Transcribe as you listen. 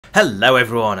Hello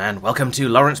everyone and welcome to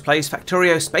Laurence Plays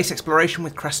Factorio Space Exploration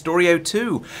with Factorio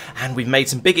 2, and we've made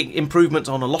some big improvements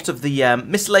on a lot of the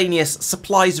miscellaneous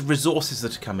supplies of resources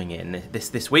that are coming in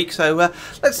this week, so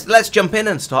let's jump in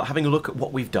and start having a look at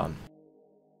what we've done.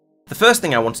 The first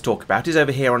thing I want to talk about is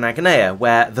over here on Agneya,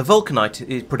 where the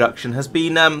vulcanite production has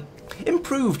been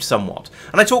improved somewhat.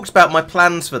 And I talked about my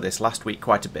plans for this last week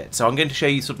quite a bit, so I'm going to show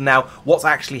you sort of now what's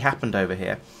actually happened over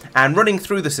here. And running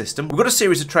through the system, we've got a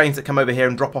series of trains that come over here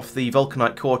and drop off the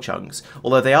vulcanite core chunks,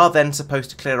 although they are then supposed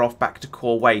to clear off back to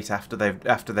core weight after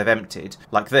they've emptied,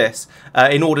 like this,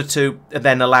 in order to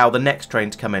then allow the next train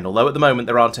to come in, although at the moment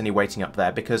there aren't any waiting up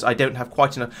there because I don't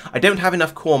have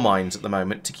enough core mines at the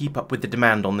moment to keep up with the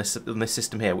demand on this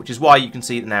system here, which is why you can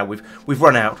see that now we've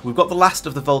run out. We've got the last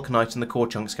of the vulcanite and the core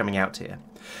chunks coming out here.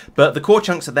 But the core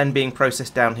chunks are then being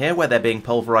processed down here, where they're being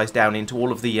pulverized down into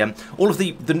all of the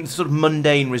sort of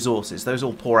mundane resources. Those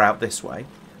all pour out this way,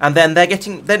 and then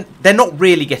they're not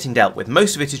really getting dealt with.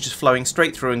 Most of it is just flowing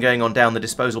straight through and going on down the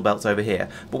disposal belts over here.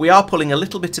 But we are pulling a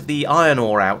little bit of the iron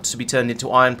ore out to be turned into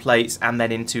iron plates and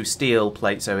then into steel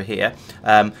plates over here.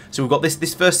 So we've got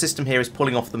this first system here is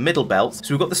pulling off the middle belts.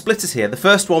 So we've got the splitters here. The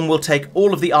first one will take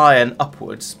all of the iron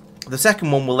upwards. The second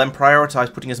one will then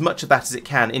prioritise putting as much of that as it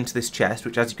can into this chest,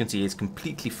 which as you can see is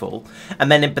completely full.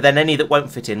 And then, but then any that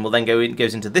won't fit in will then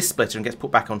goes into this splitter and gets put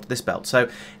back onto this belt. So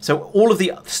all of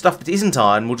the stuff that isn't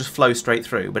iron will just flow straight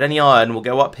through, but any iron will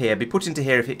go up here, be put into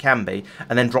here if it can be,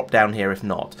 and then drop down here if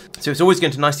not. So it's always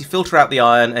going to nicely filter out the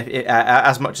iron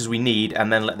as much as we need,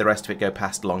 and then let the rest of it go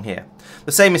past along here.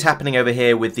 The same is happening over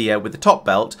here with the top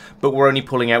belt, but we're only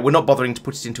pulling out. We're not bothering to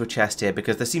put it into a chest here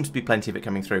because there seems to be plenty of it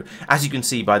coming through, as you can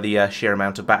see by the sheer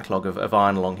amount of backlog of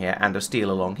iron along here and of steel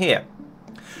along here.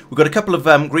 We've got a couple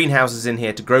of greenhouses in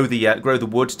here to grow the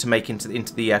wood to make into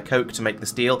the coke to make the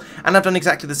steel, and I've done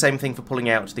exactly the same thing for pulling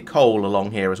out the coal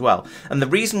along here as well. And the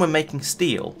reason we're making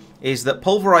steel is that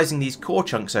pulverizing these core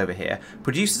chunks over here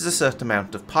produces a certain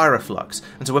amount of pyroflux,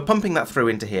 and so we're pumping that through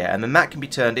into here, and then that can be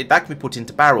put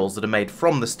into barrels that are made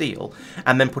from the steel,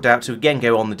 and then put out to again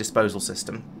go on the disposal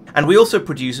system. And we also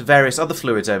produce various other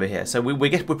fluids over here, so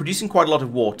we're producing quite a lot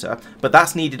of water, but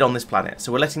that's needed on this planet,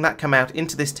 so we're letting that come out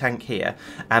into this tank here,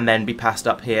 and then be passed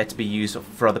up here to be used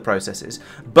for other processes.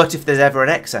 But if there's ever an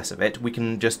excess of it, we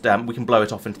can just we can blow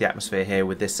it off into the atmosphere here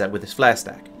with this flare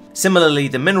stack. Similarly,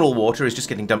 the mineral water is just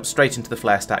getting dumped straight into the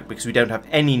flare stack because we don't have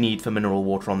any need for mineral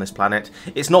water on this planet.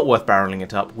 It's not worth barreling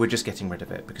it up. We're just getting rid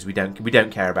of it because we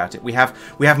don't care about it. We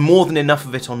have more than enough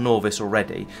of it on Nauvis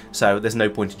already, so there's no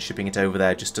point in shipping it over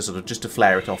there just to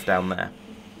flare it off down there.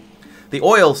 The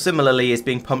oil, similarly, is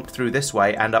being pumped through this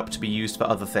way and up to be used for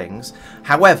other things.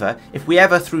 However, if we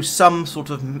ever, through some sort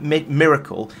of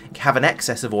miracle, have an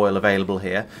excess of oil available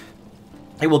here,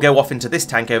 it will go off into this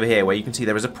tank over here, where you can see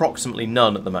there is approximately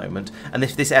none at the moment. And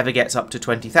if this ever gets up to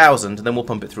 20,000, then we'll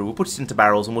pump it through, we'll put it into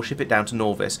barrels, and we'll ship it down to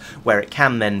Nauvis, where it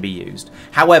can then be used.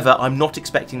 However, I'm not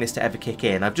expecting this to ever kick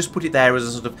in. I've just put it there as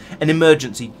a sort of an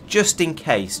emergency, just in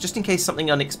case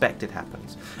something unexpected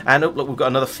happens. And oh, look, we've got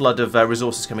another flood of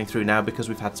resources coming through now because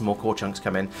we've had some more core chunks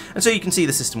come in. And so you can see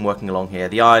the system working along here.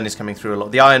 The iron is coming through a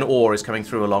lot. The iron ore is coming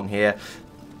through along here.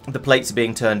 The plates are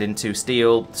being turned into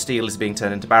steel, steel is being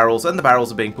turned into barrels, and the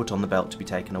barrels are being put on the belt to be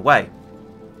taken away.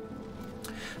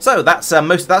 So that's all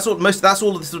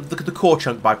of the core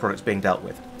chunk byproducts being dealt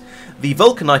with. The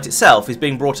vulcanite itself is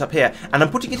being brought up here, and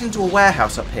I'm putting it into a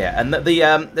warehouse up here, and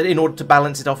in order to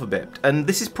balance it off a bit. And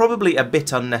this is probably a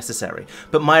bit unnecessary,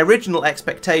 but my original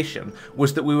expectation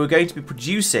was that we were going to be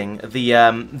producing the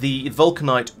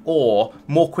vulcanite ore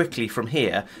more quickly from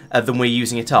here than we're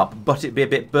using it up, but it'd be a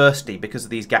bit bursty because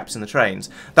of these gaps in the trains.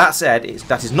 That said,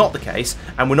 that is not the case,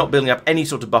 and we're not building up any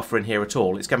sort of buffer in here at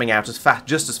all. It's coming out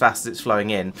just as fast as it's flowing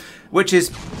in, which is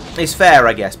fair,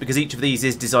 I guess, because each of these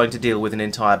is designed to deal with an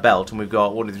entire belt. And we've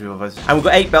got 1, 2, 3, 4, 5, 6, and we've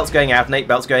got 8 belts going out and 8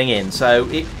 belts going in, so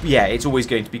it's always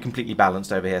going to be completely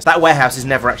balanced over here. So that warehouse is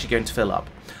never actually going to fill up.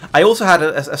 I also had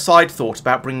a side thought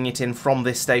about bringing it in from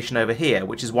this station over here,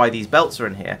 which is why these belts are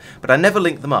in here, but I never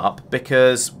linked them up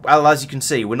because, well, as you can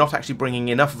see, we're not actually bringing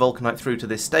enough vulcanite through to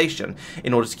this station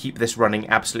in order to keep this running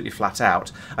absolutely flat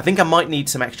out. I think I might need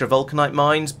some extra vulcanite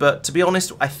mines, but to be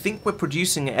honest, I think we're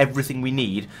producing everything we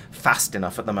need fast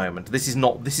enough at the moment. This is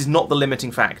not the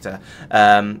limiting factor,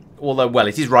 although, well,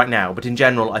 it is right now, but in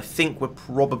general, I think we're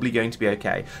probably going to be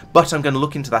okay. But I'm going to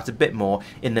look into that a bit more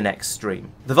in the next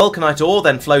stream. The vulcanite ore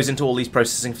then flows into all these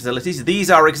processing facilities.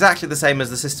 These are exactly the same as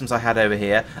the systems I had over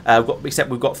here, except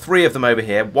we've got 3 of them over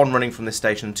here, 1 running from this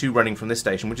station and 2 running from this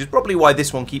station, which is probably why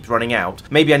this one keeps running out.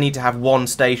 Maybe I need to have 1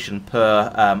 station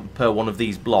per one of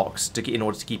these blocks in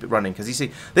order to keep it running, because you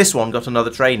see, this one got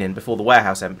another train in before the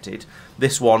warehouse emptied.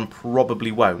 This one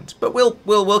probably won't. won't. But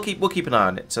we'll keep an eye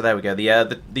on it. So there we go.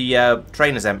 The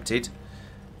train is emptied.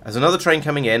 There's another train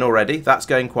coming in already. That's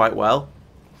going quite well.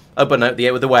 Oh, but no,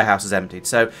 the warehouse is emptied.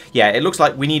 So, yeah, it looks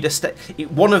like we need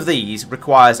one of these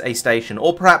requires a station.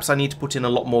 Or perhaps I need to put in a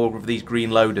lot more of these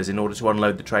green loaders in order to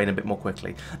unload the train a bit more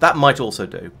quickly. That might also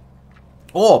do.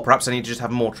 Or perhaps I need to just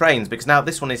have more trains, because now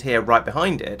this one is here right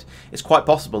behind it. It's quite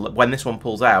possible that when this one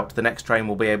pulls out, the next train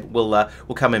will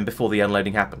come in before the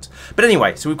unloading happens. But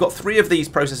anyway, so we've got 3 of these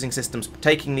processing systems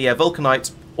taking the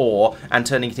vulcanite ore and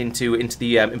turning it into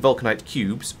the vulcanite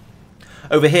cubes.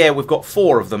 Over here, we've got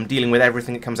 4 of them dealing with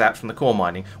everything that comes out from the core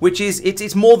mining, which is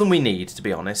it's more than we need, to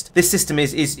be honest. This system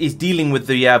is dealing with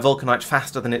the vulcanite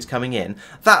faster than it's coming in.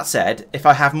 That said, if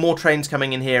I have more trains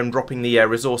coming in here and dropping the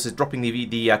resources, dropping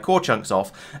the core chunks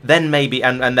off, then maybe,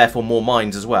 and therefore more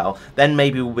mines as well, then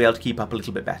maybe we'll be able to keep up a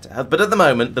little bit better. But at the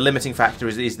moment, the limiting factor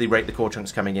is the rate the core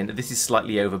chunks coming in. This is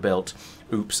slightly overbuilt.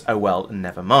 Oops, oh well,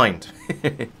 never mind.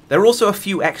 There are also a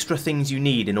few extra things you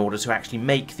need in order to actually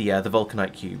make the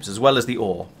vulcanite cubes, as well as the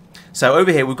ore. So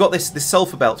over here, we've got this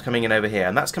sulfur belt coming in over here,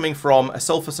 and that's coming from a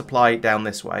sulfur supply down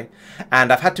this way.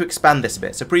 And I've had to expand this a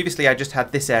bit. So previously, I just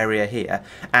had this area here,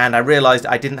 and I realised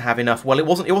I didn't have enough. Well, it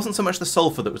wasn't so much the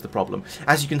sulfur that was the problem.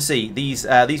 As you can see, these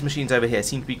machines over here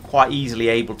seem to be quite easily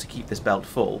able to keep this belt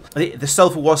full. The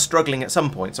sulfur was struggling at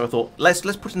some point, so I thought let's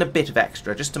put in a bit of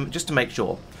extra just to make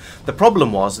sure. The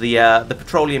problem was the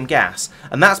petroleum gas,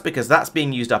 and that's because that's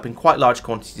being used up in quite large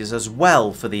quantities as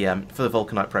well for the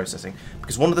vulcanite processing.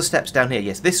 Because one of the steps down here,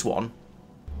 yes, this one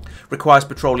requires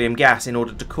petroleum gas in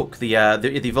order to cook the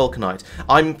vulcanite.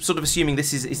 I'm sort of assuming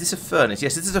this is this a furnace?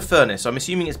 Yes, this is a furnace. So I'm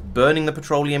assuming it's burning the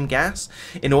petroleum gas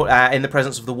in the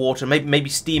presence of the water. Maybe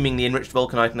steaming the enriched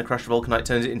vulcanite, and the crushed vulcanite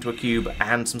turns it into a cube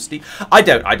and some steam. I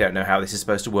don't know how this is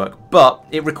supposed to work, but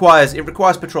it requires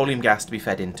petroleum gas to be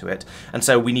fed into it, and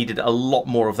so we needed a lot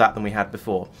more of that than we had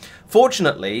before.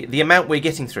 Fortunately, the amount we're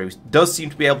getting through does seem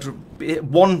to be able to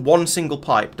one single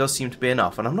pipe does seem to be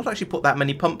enough, and I've not actually put that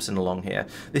many pumps in along here.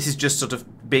 This is just sort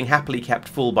of being happily kept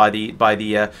full by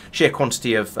the sheer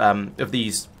quantity of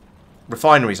these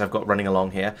refineries I've got running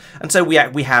along here, and so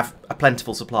we have a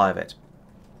plentiful supply of it.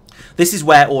 This is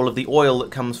where all of the oil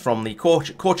that comes from the core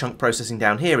chunk processing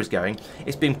down here is going.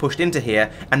 It's being pushed into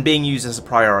here and being used as a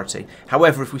priority.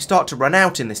 However, if we start to run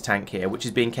out in this tank here, which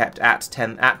is being kept at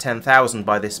 10,000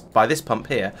 by this pump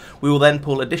here, we will then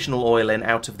pull additional oil in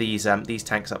out of these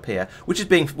tanks up here, which are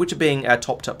being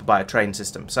topped up by a train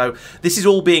system. So this is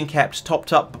all being kept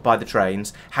topped up by the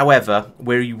trains. However,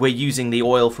 we're using the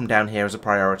oil from down here as a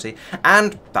priority,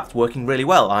 and that's working really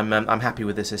well. I'm happy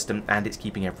with the system, and it's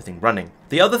keeping everything running.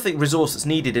 The other resource that's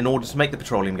needed in order to make the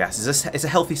petroleum gas is a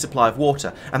healthy supply of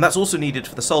water, and that's also needed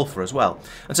for the sulfur as well.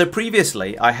 And so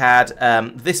previously I had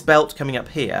this belt coming up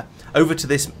here over to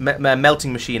this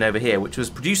melting machine over here, which was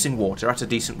producing water at a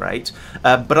decent rate,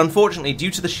 but unfortunately,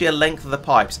 due to the sheer length of the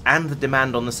pipes and the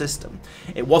demand on the system,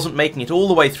 it wasn't making it all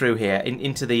the way through here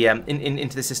into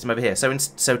the system over here.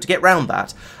 So to get round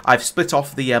that, I've split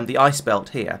off the ice belt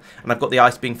here, and I've got the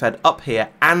ice being fed up here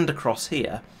and across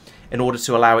here, in order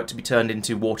to allow it to be turned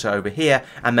into water over here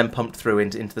and then pumped through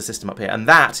into the system up here. And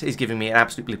that is giving me an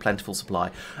absolutely plentiful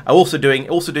supply. I'm also doing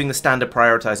the standard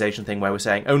prioritization thing where we're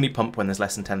saying only pump when there's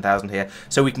less than 10,000 here,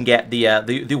 so we can get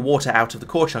the water out of the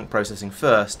core chunk processing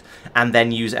first and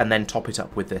then top it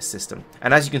up with this system.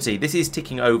 And as you can see, this is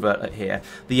ticking over here.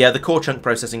 The core chunk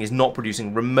processing is not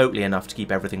producing remotely enough to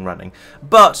keep everything running,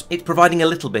 but it's providing a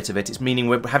little bit of it. It's meaning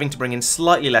we're having to bring in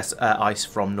slightly less ice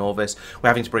from Nauvis, we're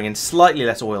having to bring in slightly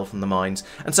less oil from the mines,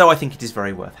 and so I think it is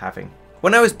very worth having.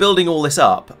 When I was building all this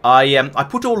up, I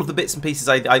put all of the bits and pieces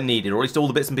I needed, or at least all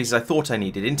the bits and pieces I thought I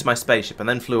needed, into my spaceship and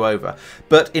then flew over.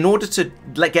 But in order to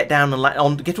get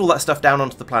all that stuff down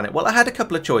onto the planet, well, I had a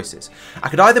couple of choices. I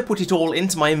could either put it all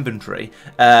into my inventory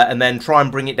and then try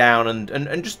and bring it down and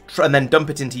then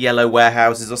dump it into yellow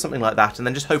warehouses or something like that, and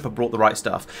then just hope I brought the right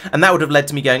stuff. And that would have led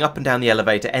to me going up and down the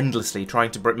elevator endlessly,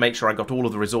 trying to make sure I got all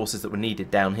of the resources that were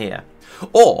needed down here.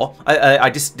 Or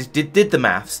I just did the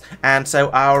maths, and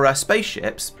so our spaceships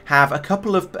have a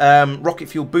couple of rocket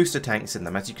fuel booster tanks in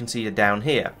them, as you can see down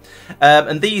here,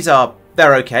 and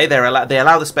they're okay. They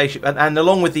allow the spaceship, and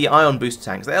along with the ion booster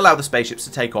tanks, they allow the spaceships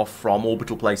to take off from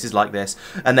orbital places like this,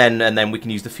 and then we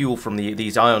can use the fuel from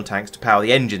these ion tanks to power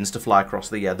the engines to fly across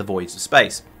the voids of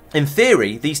space. In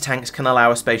theory, these tanks can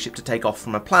allow a spaceship to take off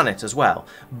from a planet as well,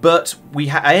 but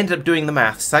I ended up doing the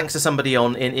maths thanks to somebody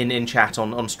in chat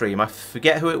on stream. I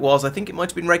forget who it was. I think it might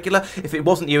have been Regular. If it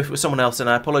wasn't you, if it was someone else, then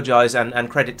I apologise and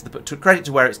credit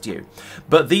to where it's due.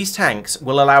 But these tanks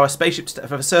will allow a spaceship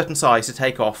of a certain size to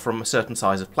take off from a certain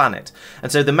size of planet,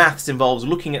 and so the maths involves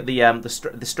looking at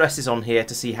the stresses on here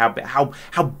to see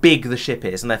how big the ship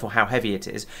is and therefore how heavy it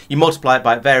is. You multiply it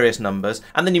by various numbers,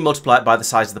 and then you multiply it by the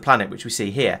size of the planet, which we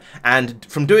see here. And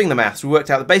from doing the maths, we worked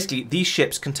out that basically these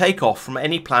ships can take off from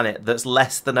any planet that's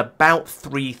less than about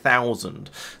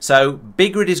 3,000. So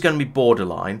big grid is going to be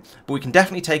borderline, but we can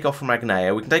definitely take off from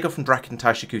Agneya. We can take off from Draken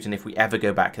Taishikutin if we ever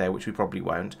go back there, which we probably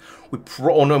won't.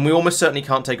 And we almost certainly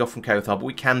can't take off from Kothar, but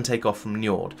we can take off from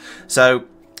Njord. So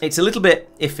it's a little bit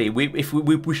iffy.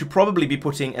 We should probably be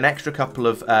putting an extra couple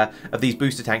of these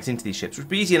booster tanks into these ships, which would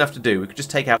be easy enough to do. We could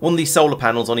just take out one of these solar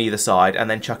panels on either side and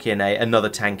then chuck in another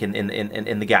tank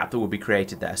in the gap that would be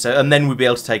created there. So, and then we'd be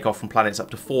able to take off from planets up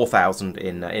to 4,000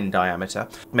 in diameter.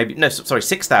 Maybe, no, sorry,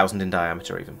 6,000 in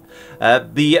diameter even.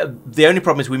 The only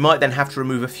problem is we might then have to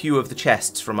remove a few of the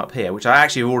chests from up here, which I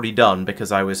actually have already done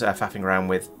because I was faffing around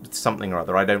with something or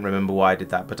other. I don't remember why I did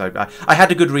that, but I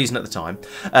had a good reason at the time.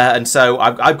 And so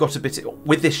I've got a bit,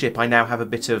 with this ship I now have a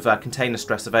bit of container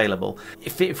stress available.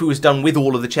 If it was done with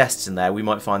all of the chests in there, we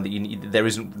might find that there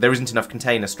isn't enough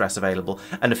container stress available,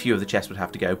 and a few of the chests would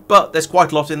have to go. But there's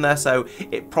quite a lot in there, so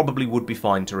it probably would be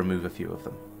fine to remove a few of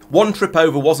them. One trip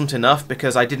over wasn't enough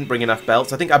because I didn't bring enough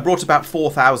belts. I think I brought about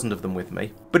 4,000 of them with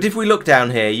me. But if we look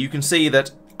down here, you can see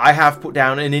that I have put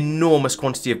down an enormous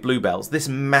quantity of blue belts. This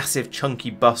massive chunky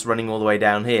bus running all the way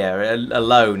down here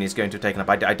alone is going to have taken up,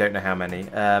 I don't know how many.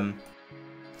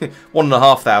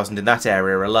 1,500 in that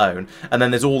area alone, and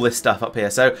then there's all this stuff up here.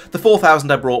 So the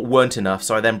 4,000 I brought weren't enough,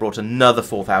 so I then brought another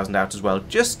 4,000 out as well,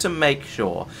 just to make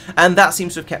sure. And that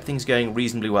seems to have kept things going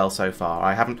reasonably well so far.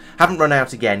 I haven't run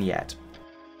out again yet.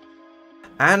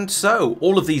 And so,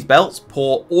 all of these belts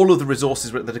pour all of the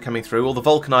resources that are coming through, all the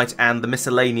vulcanite and the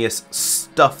miscellaneous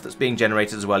stuff that's being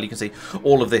generated as well. You can see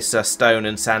all of this stone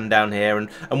and sand down here,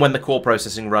 and when the core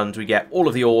processing runs, we get all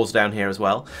of the ores down here as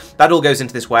well. That all goes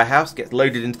into this warehouse, gets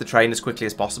loaded into the train as quickly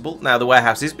as possible. Now, the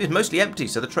warehouse is mostly empty,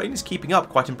 so the train is keeping up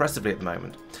quite impressively at the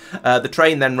moment. The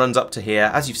train then runs up to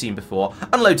here, as you've seen before,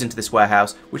 unloads into this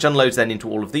warehouse, which unloads then into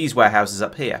all of these warehouses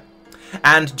up here.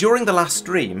 And during the last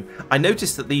stream, I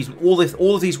noticed that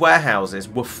all of these warehouses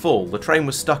were full. The train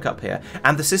was stuck up here,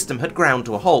 and the system had ground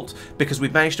to a halt because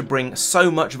we've managed to bring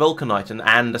so much vulcanite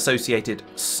and associated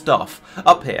stuff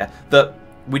up here that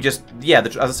we just, yeah,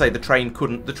 as I say, the train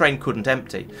couldn't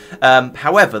empty.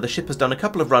 However, the ship has done a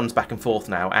couple of runs back and forth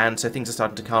now, and so things are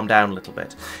starting to calm down a little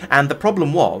bit. And the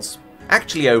problem was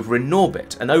actually over in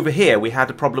Norbit, and over here we had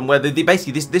a problem where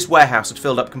basically this warehouse had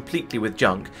filled up completely with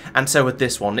junk, and so had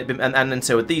this one, and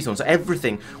so had these ones. So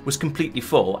everything was completely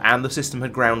full, and the system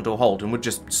had ground to a halt and would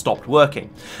just stopped working.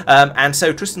 And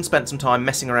so Tristan spent some time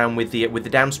messing around with the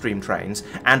downstream trains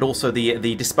and also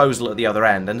the disposal at the other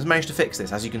end, and has managed to fix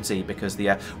this, as you can see, because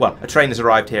well, a train has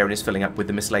arrived here and is filling up with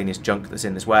the miscellaneous junk that's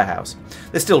in this warehouse.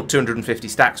 There's still 250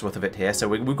 stacks worth of it here, so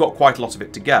we've got quite a lot of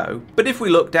it to go. But if we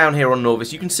look down here on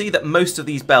Nauvis, you can see that most of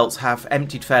these belts have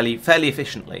emptied fairly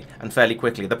efficiently and fairly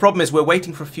quickly. The problem is we're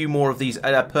waiting for a few more of these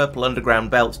purple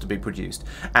underground belts to be produced,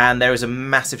 and there is a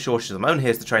massive shortage of them. Oh, and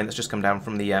here's the train that's just come down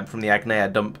from the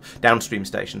Agneya dump downstream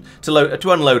station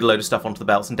to unload a load of stuff onto the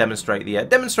belts and demonstrate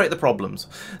the problems.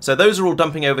 So those are all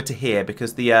dumping over to here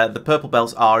because the purple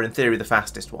belts are in theory the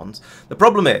fastest ones. The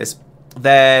problem is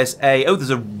there's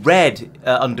a red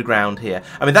underground here.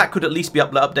 I mean, that could at least be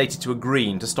updated to a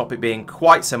green to stop it being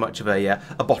quite so much of a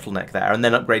bottleneck there, and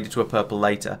then upgraded to a purple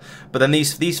later. But then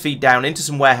these feed down into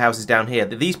some warehouses down here.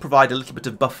 These provide a little bit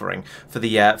of buffering for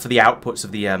the outputs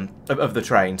of the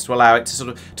trains to allow it to sort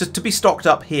of to be stocked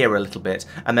up here a little bit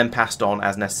and then passed on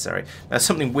as necessary. There's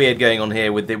something weird going on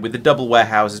here with the double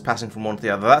warehouses passing from one to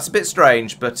the other. That's a bit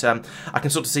strange, but I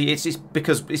can sort of see it's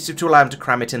because it's to allow them to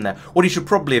cram it in there. What he should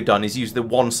probably have done is use the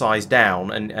one size down,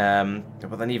 and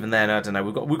but then even then, I don't know,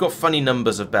 we've got funny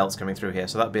numbers of belts coming through here,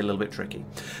 so that'd be a little bit tricky.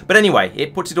 But anyway,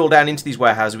 it puts it all down into these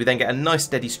warehouses. We then get a nice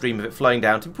steady stream of it flowing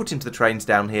down to be put into the trains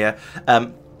down here,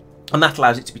 and that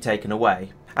allows it to be taken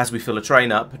away. As we fill a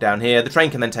train up down here, the train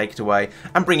can then take it away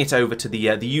and bring it over to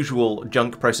the usual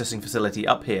junk processing facility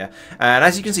up here. And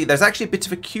as you can see, there's actually a bit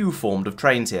of a queue formed of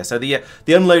trains here, so the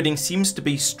unloading seems to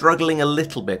be struggling a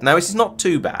little bit. Now, this is not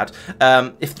too bad.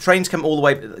 If the trains come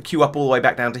queue up all the way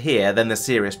back down to here, then there's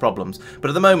serious problems. But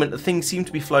at the moment, things seem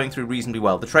to be flowing through reasonably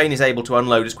well. The train is able to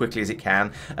unload as quickly as it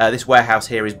can. This warehouse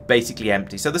here is basically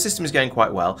empty, so the system is going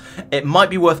quite well. It might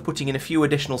be worth putting in a few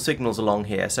additional signals along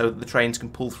here so that the trains can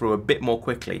pull through a bit more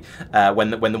quickly quickly when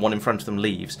the one in front of them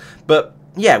leaves. But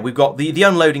yeah, we've got the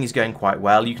unloading is going quite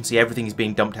well. You can see everything is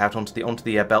being dumped out onto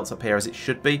the belts up here as it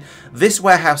should be. This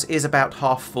warehouse is about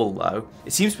half full though.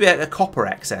 It seems to be a copper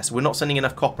excess. We're not sending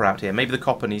enough copper out here. Maybe the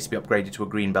copper needs to be upgraded to a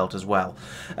green belt as well.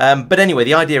 But anyway,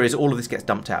 the idea is all of this gets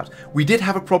dumped out. We did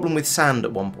have a problem with sand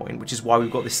at one point, which is why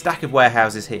we've got this stack of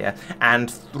warehouses here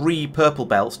and 3 purple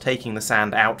belts taking the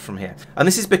sand out from here. And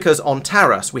this is because on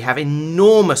Taros we have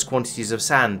enormous quantities of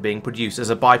sand being produced as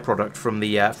a byproduct from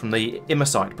the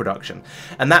immersite production.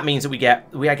 And that means that we get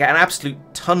an absolute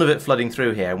ton of it flooding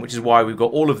through here, which is why we've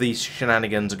got all of these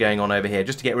shenanigans going on over here,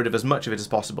 just to get rid of as much of it as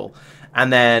possible.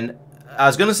 And then, I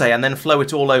was going to say, and then flow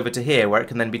it all over to here, where it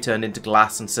can then be turned into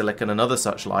glass and silicon and other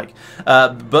such like.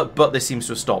 But this seems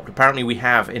to have stopped. Apparently we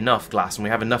have enough glass and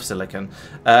we have enough silicon.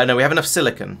 No, we have enough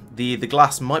silicon. The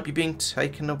glass might be being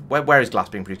taken... Where is glass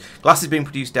being produced? Glass is being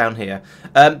produced down here.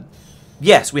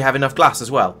 Yes, we have enough glass as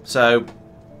well. So...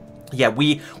 yeah,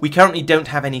 we currently don't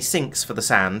have any sinks for the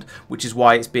sand, which is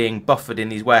why it's being buffered in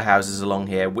these warehouses along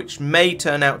here, which may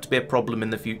turn out to be a problem in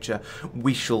the future.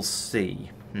 We shall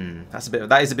see.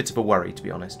 That is a bit of a worry, to be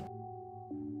honest.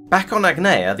 Back on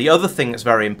Agneya, the other thing that's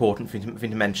very important for me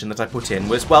to mention that I put in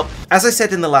was, well, as I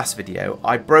said in the last video,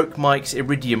 I broke Mike's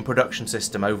iridium production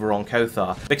system over on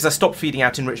Kothar because I stopped feeding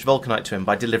out enriched vulcanite to him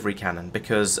by delivery cannon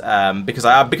because I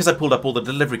pulled up all the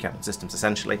delivery cannon systems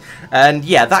essentially, and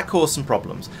yeah, that caused some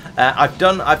problems.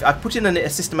 I've put in a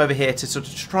system over here to sort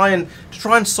of try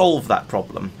and solve that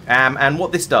problem, and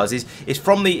what this does is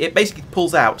it basically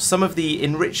pulls out some of the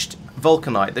enriched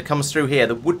vulcanite that comes through here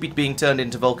that would be being turned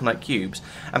into vulcanite cubes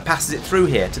and passes it through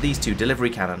here to these 2 delivery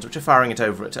cannons, which are firing it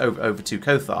over to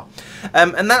Kothar.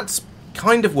 And that's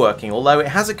kind of working, although it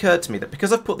has occurred to me that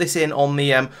because I've put this in on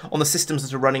the systems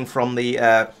that are running from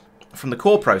the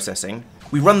core processing,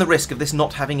 we run the risk of this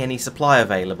not having any supply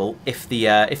available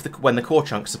when the core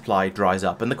chunk supply dries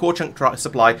up, and the core chunk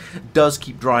supply does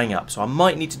keep drying up, so I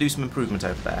might need to do some improvement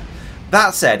over there.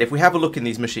 That said, if we have a look in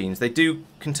these machines, they do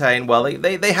contain, well,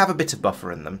 they have a bit of buffer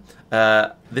in them.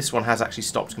 This one has actually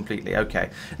stopped completely. Okay.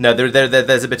 No,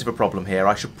 there's a bit of a problem here.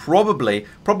 I should probably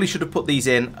should have put these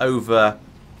in over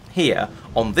here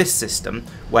on this system,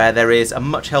 where there is a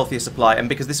much healthier supply, and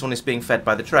because this one is being fed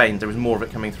by the train, there is more of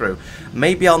it coming through.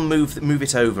 Maybe I'll move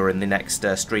it over in the next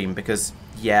stream, because,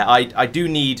 yeah, I do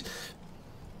need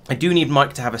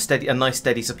Mike to have a nice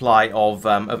steady supply of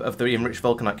the enriched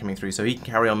vulcanite coming through, so he can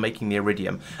carry on making the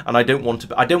iridium. And I don't want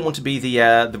to be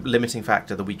the limiting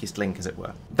factor, the weakest link, as it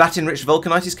were. That enriched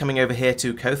vulcanite is coming over here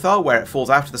to Kothar, where it falls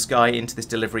out of the sky into this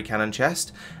delivery cannon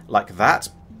chest, like that,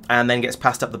 and then gets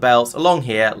passed up the belts along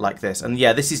here like this. And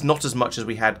yeah, this is not as much as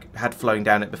we had flowing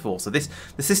down it before. So the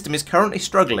system is currently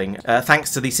struggling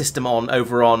thanks to the system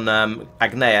over on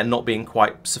Agneya not being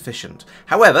quite sufficient.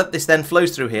 However, this then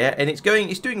flows through here and it's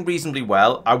doing reasonably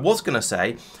well. I was going to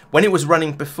say, when it was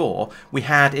running before, we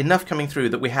had enough coming through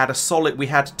that we had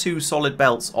 2 solid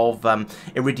belts of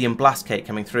iridium blast cake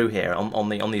coming through here on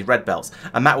these red belts,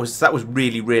 and that was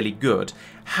really, really good.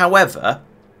 However,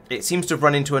 it seems to have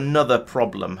run into another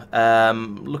problem.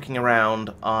 Looking around,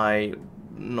 I'm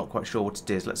not quite sure what it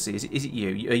is. Let's see. Is it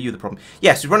you? Are you the problem?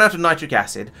 Yes, we've run out of nitric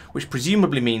acid, which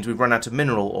presumably means we've run out of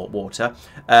mineral water,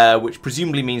 which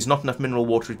presumably means not enough mineral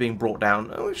water is being brought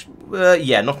down.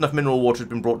 Yeah, not enough mineral water has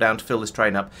been brought down to fill this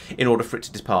train up in order for it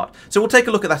to depart. So we'll take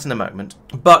a look at that in a moment.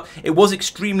 But it was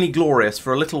extremely glorious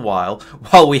for a little while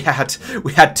we had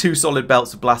 2 solid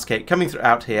belts of blast cake coming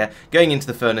out here, going into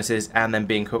the furnaces, and then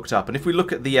being cooked up. And if we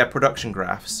look at the production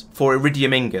graphs for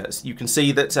iridium ingots, you can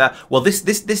see that well, this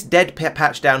dead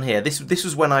patch down here, this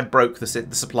was when I broke the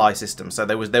supply system, so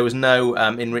there was no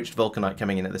enriched vulcanite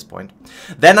coming in at this point.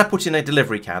 Then I put in a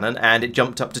delivery cannon and it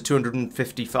jumped up to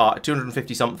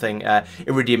 250 something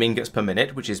iridium ingots per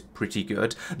minute, which is pretty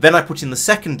good. Then I put in the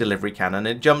second delivery cannon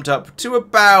and it jumped up to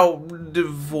about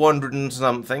 400 and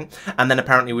something, and then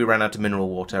apparently we ran out of mineral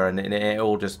water and it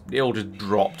all just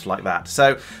dropped like that.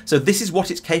 So this is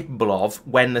what it's capable of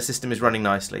when the system is running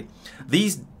nicely.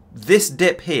 This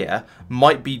dip here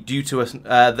might be due to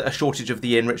a shortage of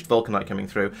the enriched vulcanite coming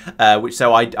through, as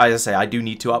I say, I do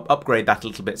need to upgrade that a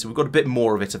little bit, so we've got a bit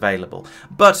more of it available.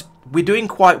 But we're doing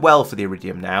quite well for the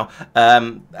iridium now,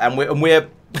 and we're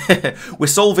we're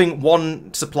solving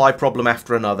one supply problem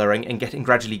after another and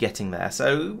gradually getting there,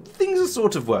 so things are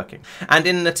sort of working. And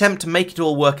in an attempt to make it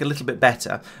all work a little bit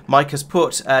better, Mike has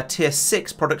put tier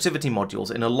 6 productivity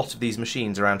modules in a lot of these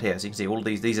machines around here. So you can see all of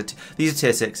these are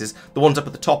tier 6s. The ones up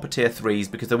at the top are tier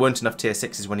 3s because there weren't enough tier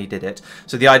 6s when he did it.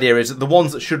 So the idea is that the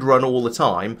ones that should run all the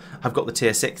time have got the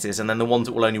tier 6s, and then the ones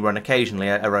that will only run occasionally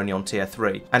are only on tier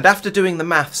 3. And after doing the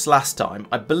maths last time,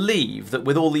 I believe that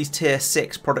with all these tier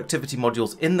 6 productivity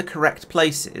modules in the correct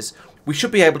places, we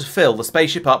should be able to fill the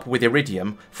spaceship up with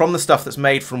iridium from the stuff that's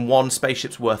made from one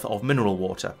spaceship's worth of mineral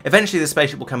water. Eventually the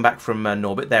spaceship will come back from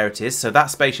Norbit. There it is. So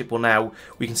that spaceship will now,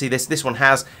 we can see this one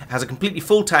has a completely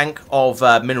full tank of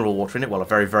mineral water in it. Well, a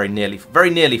very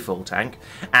nearly full tank,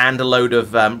 and a load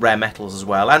of rare metals as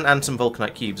well, and some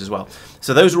vulcanite cubes as well.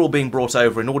 So those are all being brought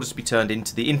over in order to be turned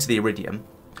into the iridium.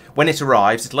 When it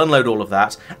arrives, it'll unload all of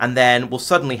that, and then we'll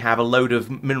suddenly have a load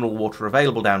of mineral water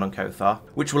available down on Kothar,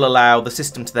 which will allow the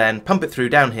system to then pump it through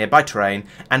down here by train,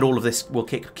 and all of this will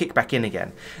kick back in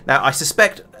again. Now, I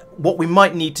suspect what we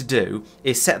might need to do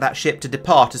is set that ship to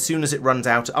depart as soon as it runs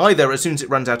out, either as soon as it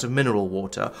runs out of mineral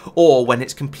water, or when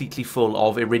it's completely full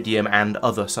of iridium and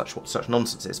other such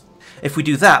nonsenses. If we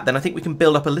do that, then I think we can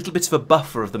build up a little bit of a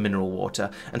buffer of the mineral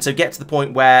water, and so get to the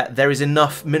point where there is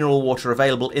enough mineral water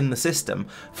available in the system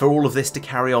for all of this to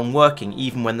carry on working,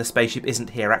 even when the spaceship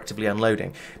isn't here actively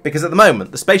unloading. Because at the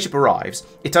moment, the spaceship arrives,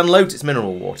 it unloads its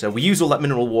mineral water, we use all that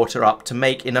mineral water up to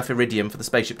make enough iridium for the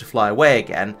spaceship to fly away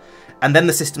again, and then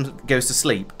the system goes to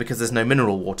sleep because there's no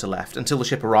mineral water left until the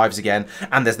ship arrives again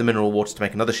and there's the mineral water to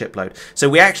make another shipload. So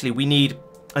we need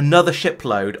another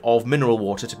shipload of mineral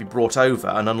water to be brought over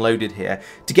and unloaded here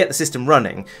to get the system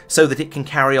running so that it can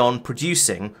carry on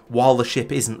producing while the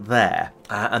ship isn't there.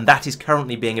 And that is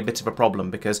currently being a bit of a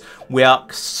problem because we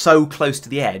are so close to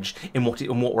the edge in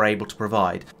what we're able to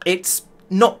provide. It's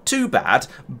not too bad,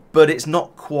 but it's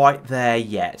not quite there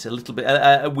yet. A little bit.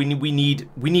 We need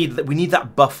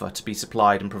that buffer to be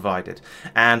supplied and provided.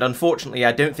 And unfortunately,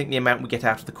 I don't think the amount we get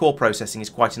out of the core processing is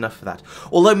quite enough for that.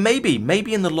 Although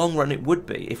maybe in the long run it would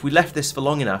be. If we left this for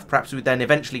long enough, perhaps we'd then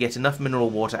eventually get enough mineral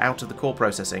water out of the core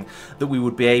processing that we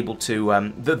would be able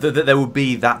to. That there would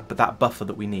be that buffer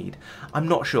that we need. I'm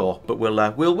not sure, but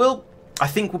we'll. I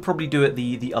think we'll probably do it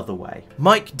the other way.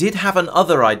 Mike did have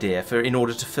another idea in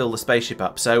order to fill the spaceship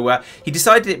up, so he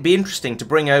decided it'd be interesting to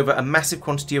bring over a massive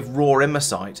quantity of raw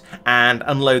imersite and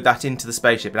unload that into the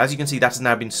spaceship. And as you can see, that has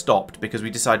now been stopped because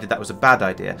we decided that was a bad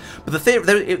idea. But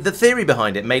the theory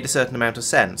behind it made a certain amount of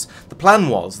sense. The plan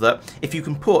was that if you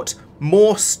can put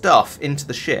more stuff into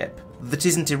the ship that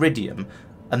isn't iridium,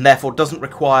 and therefore doesn't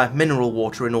require mineral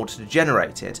water in order to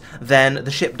generate it, then the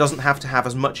ship doesn't have to have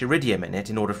as much iridium in it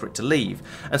in order for it to leave.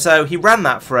 And so he ran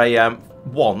that for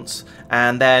once,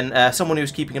 and then someone who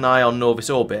was keeping an eye on Nauvis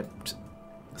orbit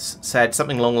said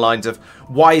something along the lines of,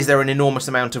 "Why is there an enormous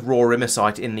amount of raw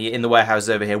imersite in the warehouses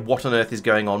over here? What on earth is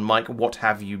going on, Mike? What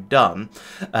have you done?"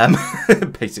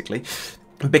 Basically.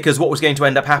 Because what was going to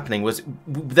end up happening was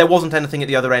there wasn't anything at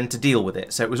the other end to deal with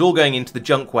it. So it was all going into the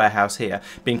junk warehouse here,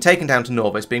 being taken down to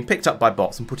Nauvis, being picked up by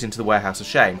bots and put into the warehouse of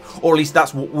shame. Or at least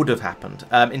that's what would have happened.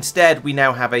 Instead, we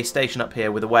now have a station up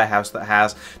here with a warehouse that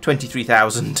has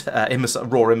 23,000 raw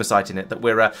imersite in it that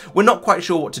we're not quite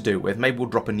sure what to do with. Maybe we'll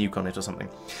drop a nuke on it or something.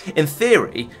 In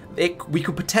theory, we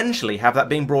could potentially have that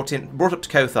being brought up to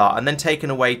Kothar and then taken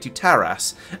away to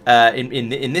Taras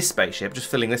in this spaceship, just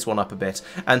filling this one up a bit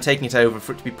and taking it over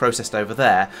for it to be processed over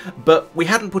there, but we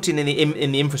hadn't put in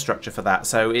the infrastructure for that,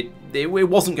 so it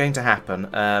wasn't going to happen,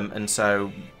 and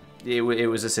so it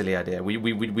was a silly idea. We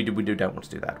don't want to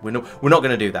do that. We're not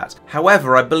going to do that.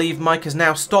 However, I believe Mike has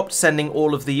now stopped sending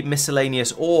all of the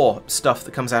miscellaneous ore stuff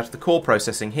that comes out of the core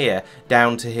processing here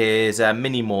down to his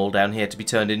mini mall down here to be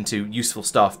turned into useful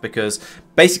stuff, because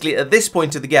basically at this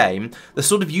point of the game, the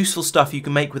sort of useful stuff you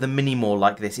can make with a mini mall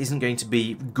like this isn't going to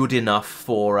be good enough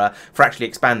for actually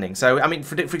expanding. So I mean,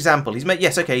 for example, he's making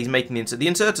the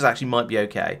inserters actually might be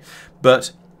okay,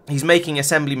 but he's making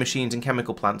assembly machines and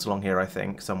chemical plants along here, I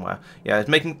think, somewhere. Yeah, he's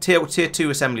making tier 2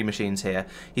 assembly machines here.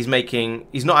 He's not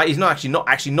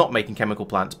actually making chemical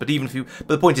plants, but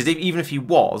the point is, even if he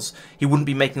was, he wouldn't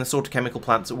be making the sort of chemical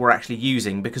plants that we're actually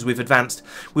using, because we've advanced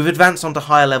onto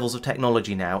higher levels of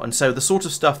technology now, and so the sort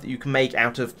of stuff that you can make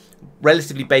out of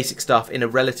relatively basic stuff in a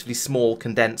relatively small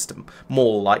condensed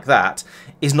mall like that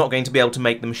is not going to be able to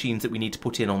make the machines that we need to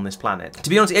put in on this planet. To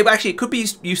be honest, it could be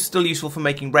still useful for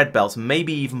making red belts,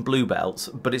 maybe even blue belts,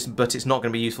 but it's not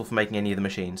going to be useful for making any of the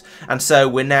machines. And so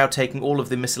we're now taking all of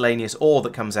the miscellaneous ore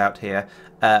that comes out here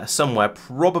somewhere,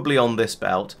 probably on this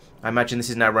belt, I imagine this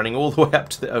is now running all the way up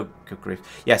to the... Oh, good grief.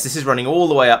 Yes, this is running all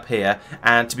the way up here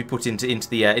and to be put into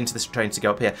the train to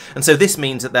go up here. And so this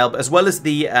means that they'll, as well as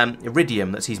the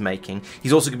iridium that he's making,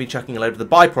 he's also going to be chucking a load of the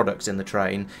byproducts in the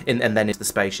train and then into the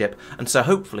spaceship. And so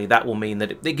hopefully that will mean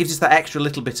that it gives us that extra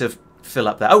little bit of fill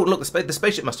up there. Oh, look, the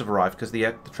spaceship must have arrived because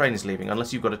the train is leaving,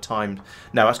 unless you've got a timed...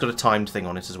 No, it's got a timed thing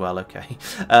on it as well, okay.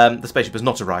 The spaceship has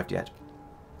not arrived yet.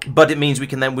 But it means we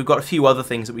can then, we've got a few other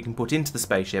things that we can put into the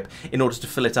spaceship in order to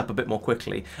fill it up a bit more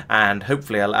quickly and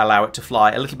hopefully allow it to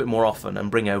fly a little bit more often and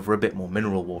bring over a bit more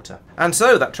mineral water. And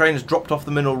so that train has dropped off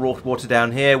the mineral water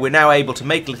down here. We're now able to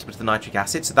make a little bit of the nitric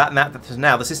acid, so that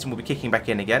now the system will be kicking back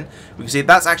in again. We can see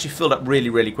that's actually filled up really,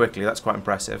 really quickly. That's quite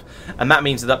impressive. And that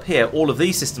means that up here, all of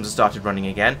these systems have started running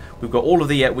again. We've got all of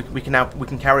the, we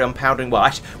can carry on powdering, well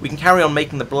actually, we can carry on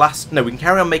making the we can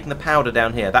carry on making the powder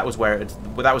down here. That was where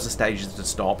that was the stage that had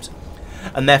stopped.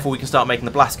 And therefore we can start making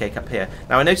the blast cake up here.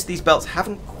 Now I noticed these belts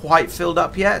haven't quite filled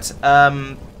up yet.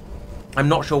 I'm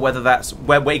not sure whether that's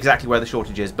exactly where the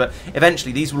shortage is, but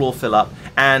eventually these will all fill up.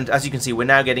 And as you can see, we're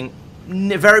now getting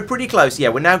pretty close. Yeah,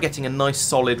 we're now getting a nice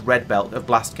solid red belt of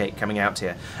blast cake coming out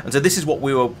here. And so this is what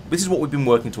we've been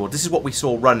working towards. This is what we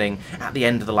saw running at the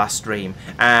end of the last stream,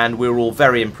 and we were all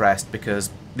very impressed because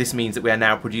this means that we are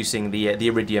now producing the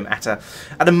iridium at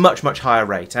a much higher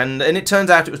rate, and it turns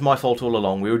out it was my fault all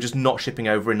along. We were just not shipping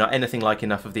over anything like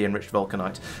enough of the enriched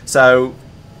vulcanite. So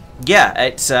yeah,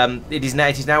 it is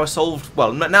now a solved,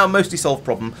 well, now a mostly solved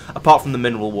problem, apart from the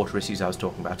mineral water issues I was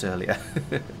talking about earlier.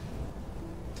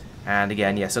 And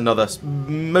again, yes, another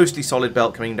mostly solid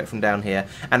belt coming from down here.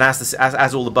 And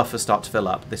as all the buffers start to fill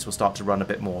up, this will start to run a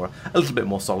little bit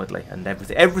more solidly, and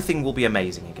everything will be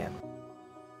amazing again.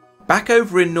 Back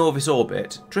over in Nauvis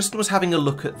orbit, Tristan was having a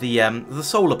look at the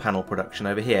solar panel production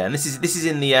over here, and this is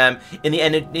in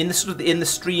the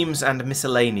streams and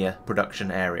miscellanea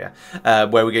production area,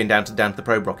 where we're going down to the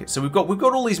probe rockets. So we've got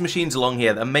all these machines along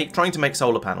here that are trying to make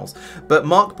solar panels, but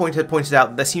Marc pointed out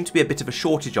that there seemed to be a bit of a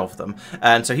shortage of them,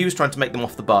 and so he was trying to make them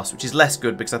off the bus, which is less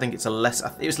good because I think it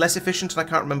was less efficient, and I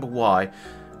can't remember why.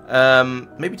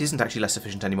 Maybe it isn't actually less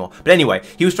efficient anymore. But anyway,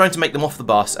 he was trying to make them off the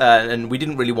bus, and we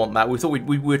didn't really want that. We thought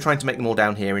we were trying to make them all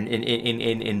down here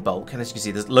in bulk. And as you can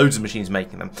see, there's loads of machines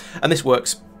making them, and this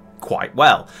works quite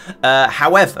well.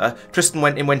 However, Tristan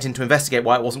went in to investigate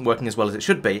why it wasn't working as well as it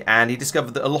should be, and he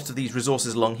discovered that a lot of these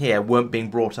resources along here weren't being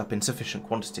brought up in sufficient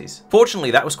quantities.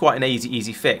 Fortunately, that was quite an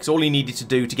easy fix. All he needed to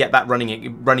do to get that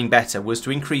running better was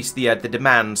to increase the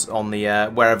demands on the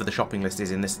wherever the shopping list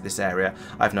is in this area.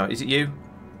 I've no. Is it you?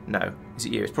 No. Is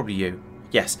it you? It's probably you.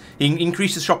 Yes. He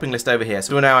increased the shopping list over here.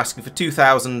 So we're now asking for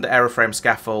 2,000 aeroframe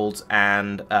scaffolds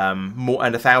and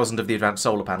 1,000 of the advanced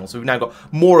solar panels. So we've now got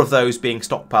more of those being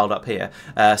stockpiled up here.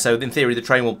 So in theory, the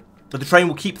train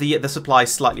will keep the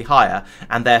supplies slightly higher,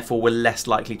 and therefore we're less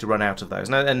likely to run out of those.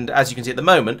 And as you can see at the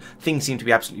moment, things seem to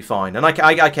be absolutely fine. And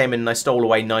I came in and I stole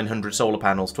away 900 solar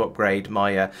panels to upgrade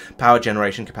my power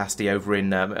generation capacity over in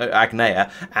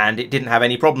Agneyary, and it didn't have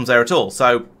any problems there at all.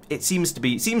 So it seems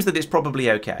that it's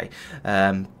probably okay,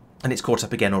 and it's caught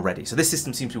up again already. So this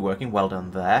system seems to be working. Well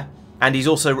done there. And he's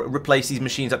also replaced these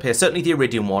machines up here, certainly the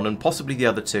iridium one and possibly the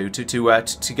other two,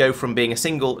 to go from being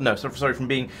from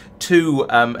being two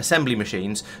assembly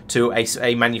machines to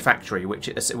a manufactory, which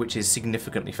is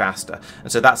significantly faster.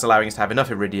 And so that's allowing us to have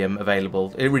enough iridium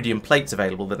plates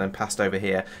available that then passed over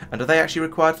here. And are they actually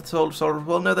required for the solar?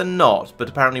 Well, no, they're not. But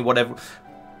apparently,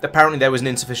 apparently there was an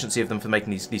insufficiency of them for making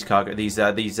these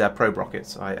probe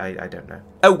rockets. I don't know.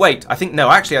 Oh wait, I think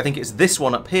it's this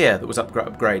one up here that was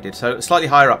upgraded. So slightly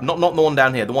higher up, not the one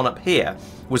down here. The one up here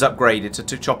was upgraded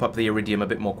to chop up the iridium a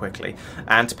bit more quickly,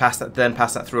 and to pass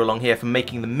that through along here for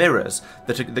making the mirrors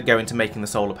that go into making the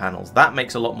solar panels. That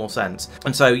makes a lot more sense.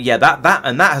 And so yeah, that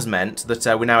has meant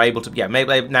that we're now able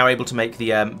to make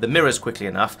the mirrors quickly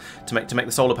enough to make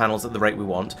the solar panels at the rate we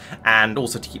want, and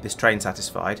also to keep this train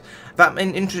satisfied. That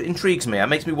intrigues me. It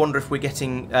makes me wonder if we're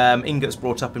getting ingots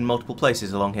brought up in multiple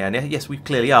places along here. And yes, we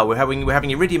clearly are. We're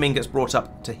having iridium ingots brought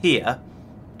up to here.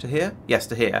 To here? Yes,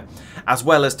 to here, as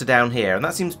well as to down here, and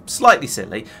that seems slightly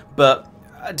silly, but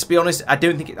to be honest, I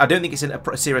don't think it's a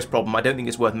serious problem. I don't think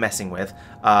it's worth messing with.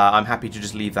 I'm happy to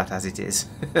just leave that as it is.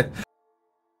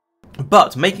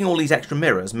 But making all these extra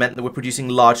mirrors meant that we're producing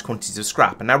large quantities of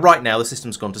scrap. And now, right now, the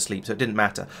system's gone to sleep, so it didn't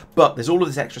matter. But there's all of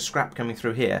this extra scrap coming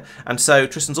through here. And so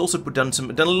Tristan's also done a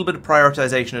little bit of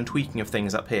prioritization and tweaking of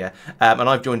things up here. And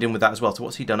I've joined in with that as well. So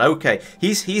what's he done? Okay,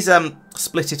 he's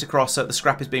split it across, so the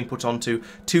scrap is being put onto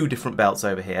 2 different belts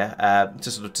over here,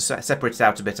 to separate it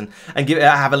out a bit and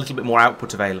have a little bit more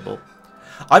output available.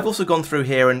 I've also gone through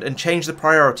here and changed the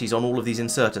priorities on all of these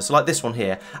inserters. So like this one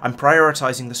here, I'm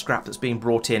prioritising the scrap that's being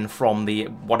brought in from the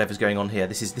whatever's going on here.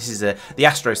 This is the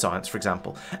astro science, for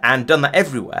example, and done that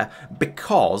everywhere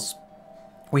because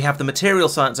we have the material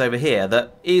science over here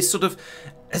that is sort of,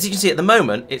 as you can see at the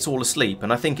moment, it's all asleep,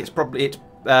 and I think it's probably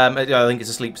I think it's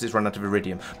asleep because it's run out of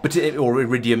iridium, or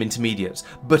iridium intermediates.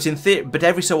 But but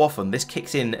every so often this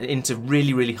kicks into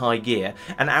really high gear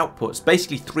and outputs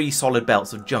basically 3 solid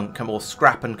belts of junk or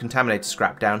scrap and contaminated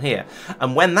scrap down here.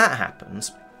 And when that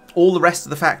happens, all the rest of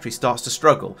the factory starts to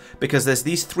struggle because there's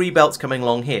these 3 belts coming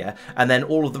along here, and then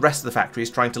all of the rest of the factory is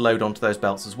trying to load onto those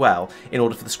belts as well in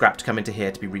order for the scrap to come into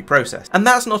here to be reprocessed. And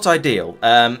that's not ideal.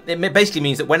 It basically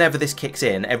means that whenever this kicks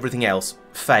in, everything else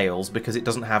fails because it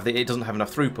doesn't have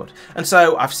enough throughput. And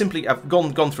so I've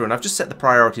gone through and I've just set the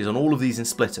priorities on all of these in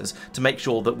splitters to make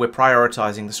sure that we're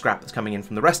prioritising the scrap that's coming in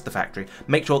from the rest of the factory,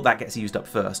 make sure that gets used up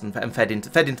first and fed into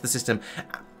the system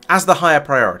as the higher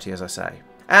priority, as I say.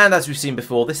 And as we've seen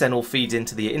before, this then all feeds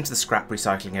into the scrap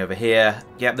recycling over here.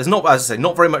 Yeah, there's not, as I say,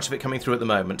 not very much of it coming through at the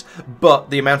moment, but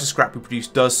the amount of scrap we produce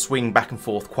does swing back and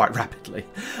forth quite rapidly.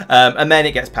 And then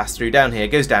it gets passed through down here,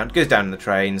 goes down in the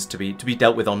trains to be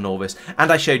dealt with on Nauvis.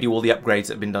 And I showed you all the upgrades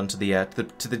that have been done to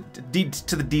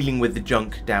the dealing with the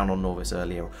junk down on Nauvis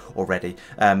earlier already,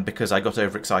 because I got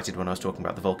overexcited when I was talking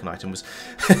about the vulcanite and was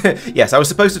yes, I was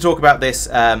supposed to talk about this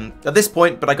at this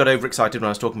point, but I got overexcited when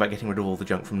I was talking about getting rid of all the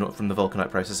junk from the vulcanite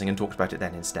processing and talked about it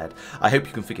then instead. I hope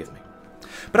you can forgive me.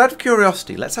 But out of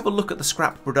curiosity, let's have a look at the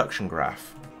scrap production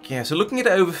graph. Yeah, so looking at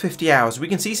it over 50 hours, we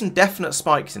can see some definite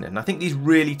spikes in it, and I think these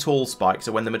really tall spikes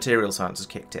are when the material science has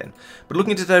kicked in. But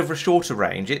looking at it over a shorter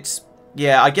range, it's,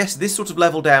 yeah, I guess this sort of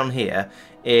level down here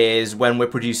is when we're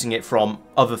producing it from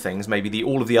other things, maybe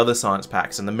all of the other science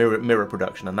packs and the mirror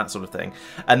production and that sort of thing.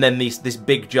 And then this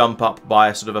big jump up by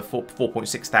a sort of a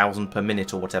 4.6 thousand per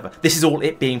minute or whatever. This is all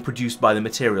it being produced by the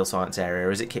material science area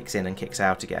as it kicks in and kicks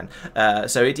out again.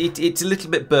 So it's a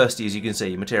little bit bursty, as you can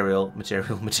see, material.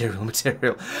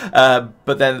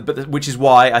 But which is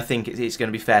why I think it's going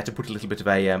to be fair to put a little bit of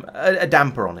a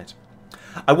damper on it.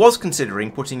 I was considering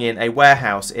putting in a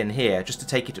warehouse in here just to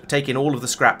take in all of the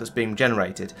scrap that's being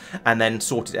generated and then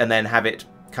sort it and then have it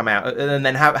come out and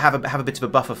then have a bit of a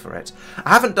buffer for it. I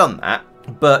haven't done that,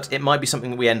 but it might be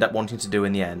something that we end up wanting to do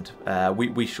in the end.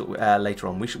 We shall later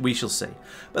on. We shall see.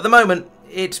 But at the moment,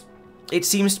 it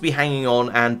seems to be hanging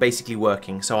on and basically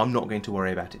working, so I'm not going to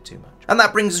worry about it too much. And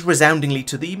that brings us resoundingly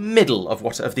to the middle of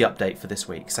the update for this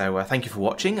week. So thank you for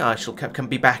watching. I shall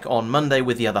be back on Monday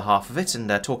with the other half of it and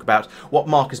talk about what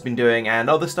Marc has been doing and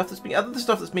other stuff that's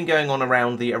been going on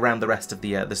around the rest of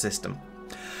the system.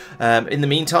 In the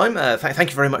meantime, thank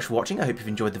you very much for watching. I hope you've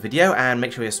enjoyed the video, and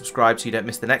make sure you're subscribed so you don't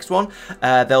miss the next one.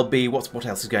 There'll be what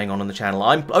else is going on the channel.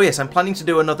 Oh yes, I'm planning to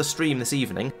do another stream this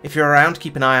evening. If you're around,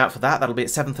 keep an eye out for that. That'll be at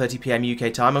 7:30 PM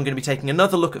UK time. I'm going to be taking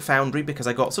another look at Foundry because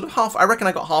I got I reckon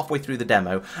I got halfway through the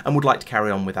demo and would like to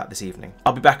carry on with that this evening.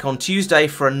 I'll be back on Tuesday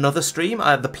for another stream.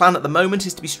 The plan at the moment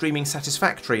is to be streaming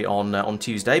Satisfactory on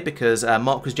Tuesday because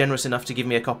Marc was generous enough to give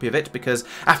me a copy of it because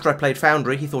after I played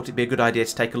Foundry, he thought it'd be a good idea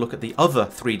to take a look at the other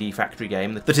 3D factory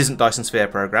game that isn't Dyson Sphere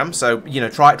program. So, you know,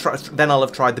 then I'll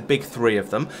have tried the big 3 of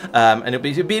them, and it'll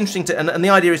be interesting to, and the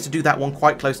idea is to do that one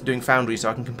quite close to doing Foundry so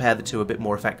I can compare the two a bit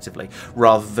more effectively,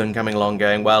 rather than coming along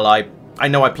going, well, I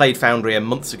know I played Foundry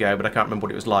months ago, but I can't remember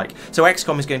what it was like. So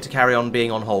XCOM is going to carry on being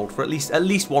on hold for at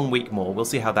least 1 week more. We'll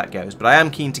see how that goes, but I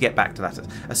am keen to get back to that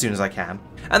as soon as I can.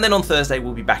 And then on Thursday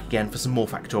we'll be back again for some more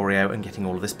Factorio and getting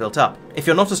all of this built up. If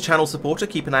you're not a channel supporter,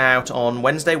 keep an eye out on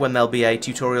Wednesday when there'll be a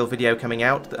tutorial video coming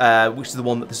out, which is the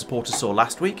one that the supporters saw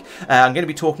last week. I'm going to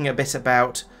be talking a bit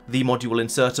about the module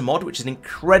inserter mod, which is an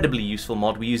incredibly useful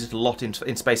mod. We use it a lot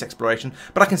in space exploration,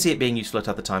 but I can see it being useful at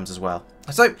other times as well.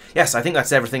 So yes, I think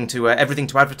that's everything to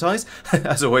advertise.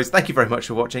 As always, thank you very much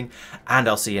for watching, and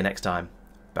I'll see you next time.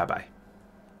 Bye bye.